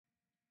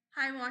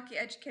Hi Milwaukee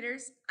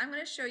educators, I'm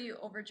going to show you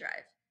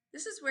OverDrive.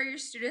 This is where your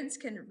students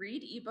can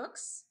read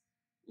ebooks,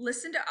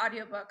 listen to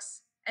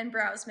audiobooks, and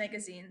browse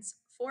magazines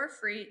for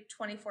free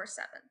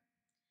 24/7.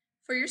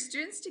 For your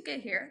students to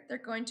get here, they're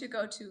going to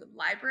go to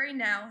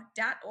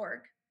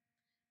LibraryNow.org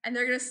and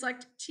they're going to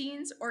select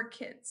Teens or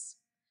Kids.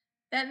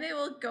 Then they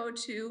will go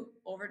to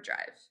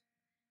OverDrive.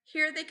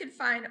 Here they can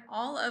find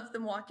all of the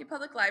Milwaukee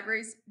Public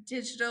Library's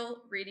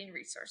digital reading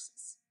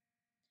resources.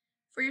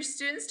 For your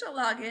students to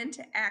log in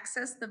to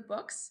access the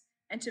books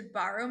and to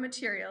borrow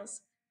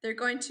materials, they're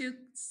going to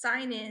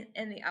sign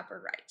in the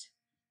upper right.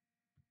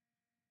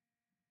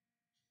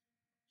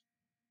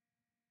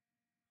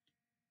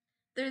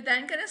 They're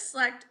then going to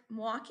select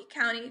Milwaukee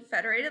County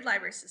Federated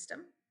Library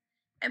System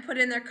and put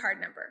in their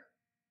card number.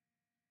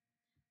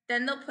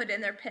 Then they'll put in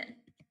their PIN.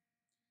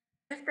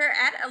 If they're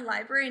at a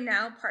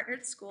LibraryNow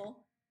partnered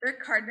school, their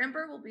card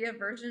number will be a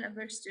version of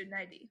their student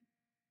ID.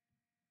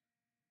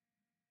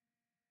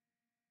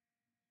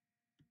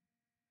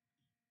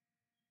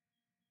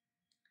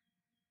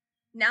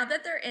 Now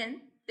that they're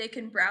in, they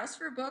can browse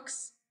for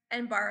books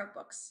and borrow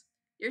books.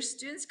 Your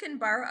students can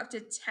borrow up to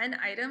 10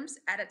 items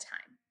at a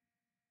time.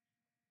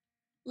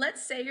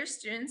 Let's say your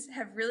students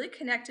have really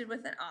connected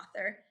with an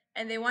author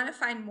and they want to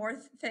find more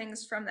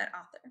things from that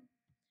author.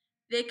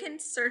 They can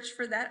search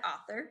for that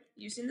author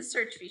using the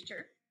search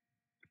feature.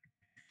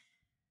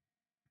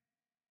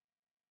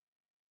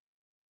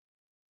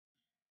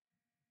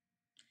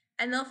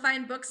 And they'll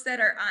find books that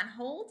are on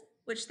hold,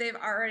 which they've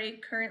already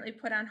currently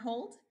put on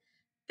hold.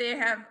 They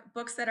have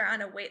books that are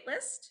on a wait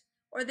list,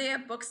 or they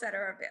have books that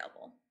are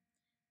available.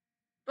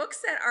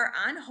 Books that are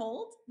on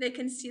hold, they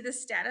can see the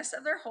status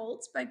of their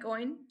holds by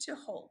going to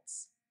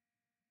holds.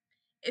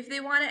 If they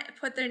want to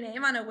put their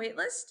name on a wait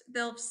list,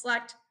 they'll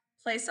select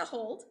place a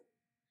hold,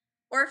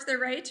 or if they're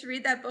ready to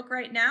read that book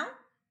right now,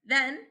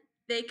 then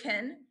they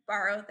can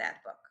borrow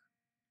that book.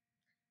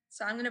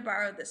 So I'm going to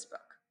borrow this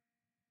book.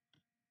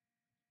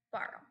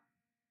 Borrow.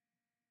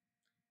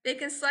 They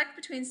can select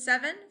between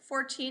 7,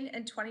 14,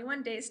 and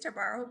 21 days to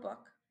borrow a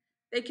book.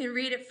 They can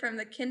read it from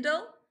the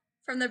Kindle,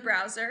 from the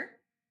browser,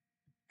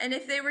 and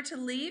if they were to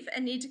leave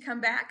and need to come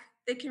back,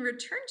 they can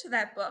return to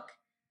that book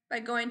by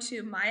going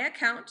to My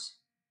Account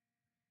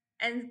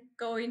and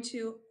going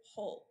to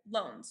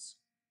Loans.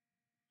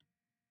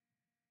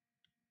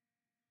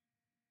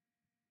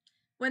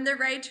 When they're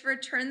ready to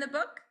return the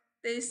book,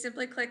 they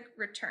simply click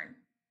Return.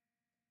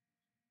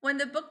 When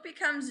the book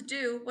becomes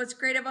due, what's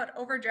great about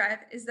OverDrive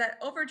is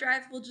that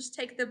OverDrive will just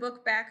take the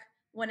book back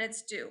when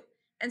it's due,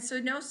 and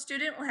so no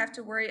student will have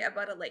to worry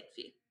about a late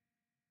fee.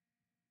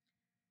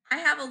 I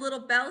have a little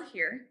bell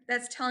here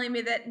that's telling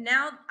me that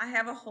now I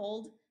have a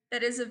hold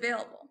that is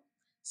available.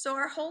 So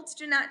our holds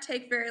do not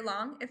take very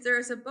long. If there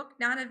is a book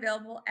not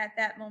available at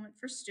that moment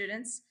for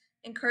students,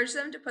 encourage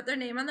them to put their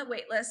name on the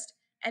wait list,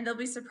 and they'll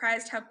be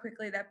surprised how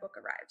quickly that book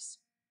arrives.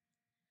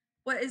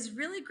 What is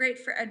really great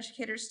for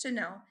educators to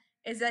know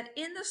is that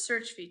in the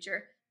search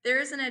feature, there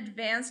is an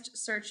advanced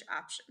search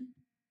option.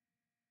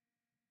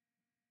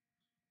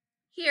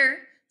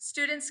 Here,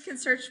 students can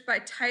search by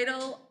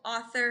title,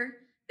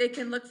 author. They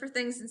can look for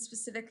things in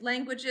specific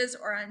languages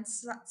or on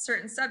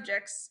certain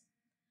subjects.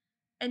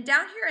 And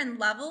down here in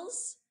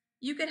levels,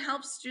 you can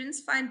help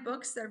students find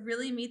books that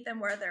really meet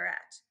them where they're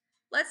at.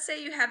 Let's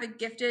say you have a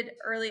gifted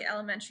early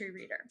elementary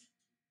reader,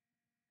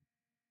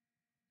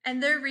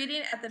 and they're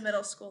reading at the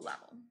middle school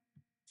level.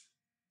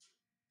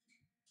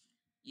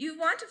 You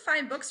want to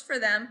find books for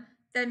them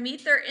that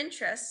meet their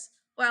interests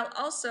while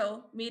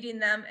also meeting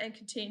them and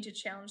continue to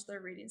challenge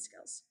their reading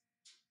skills.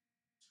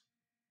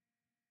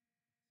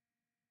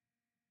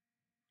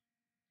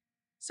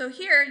 So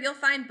here you'll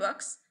find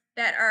books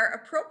that are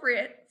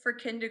appropriate for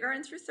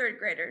kindergarten through third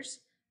graders,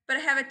 but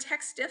have a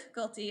text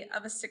difficulty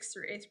of a 6th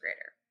through 8th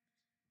grader.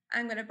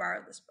 I'm going to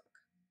borrow this book.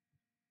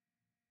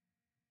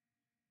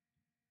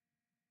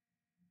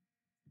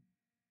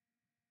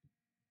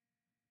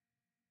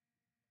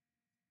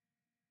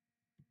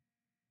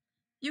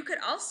 You could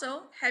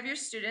also have your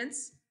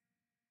students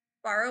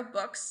borrow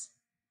books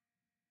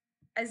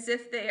as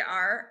if they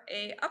are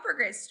a upper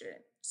grade student.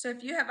 So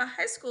if you have a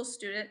high school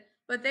student,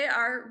 but they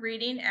are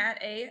reading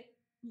at a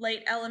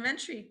late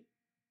elementary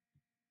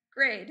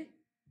grade,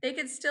 they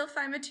can still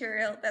find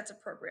material that's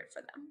appropriate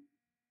for them.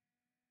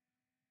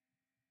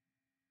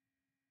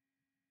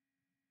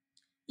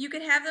 You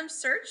can have them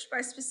search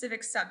by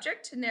specific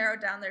subject to narrow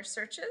down their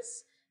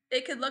searches.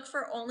 They could look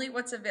for only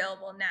what's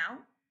available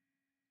now.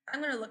 I'm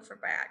going to look for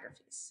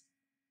biographies.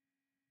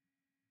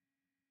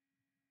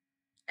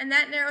 And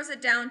that narrows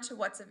it down to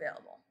what's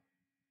available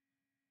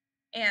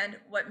and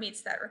what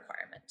meets that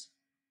requirement.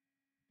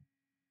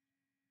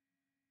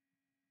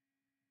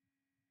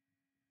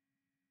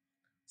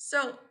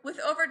 So with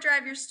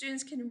OverDrive, your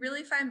students can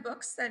really find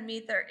books that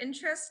meet their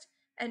interest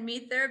and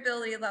meet their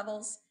ability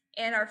levels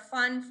and are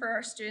fun for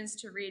our students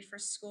to read for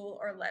school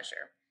or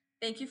leisure.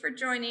 Thank you for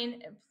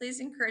joining, and please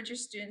encourage your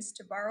students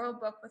to borrow a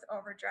book with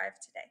OverDrive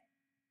today.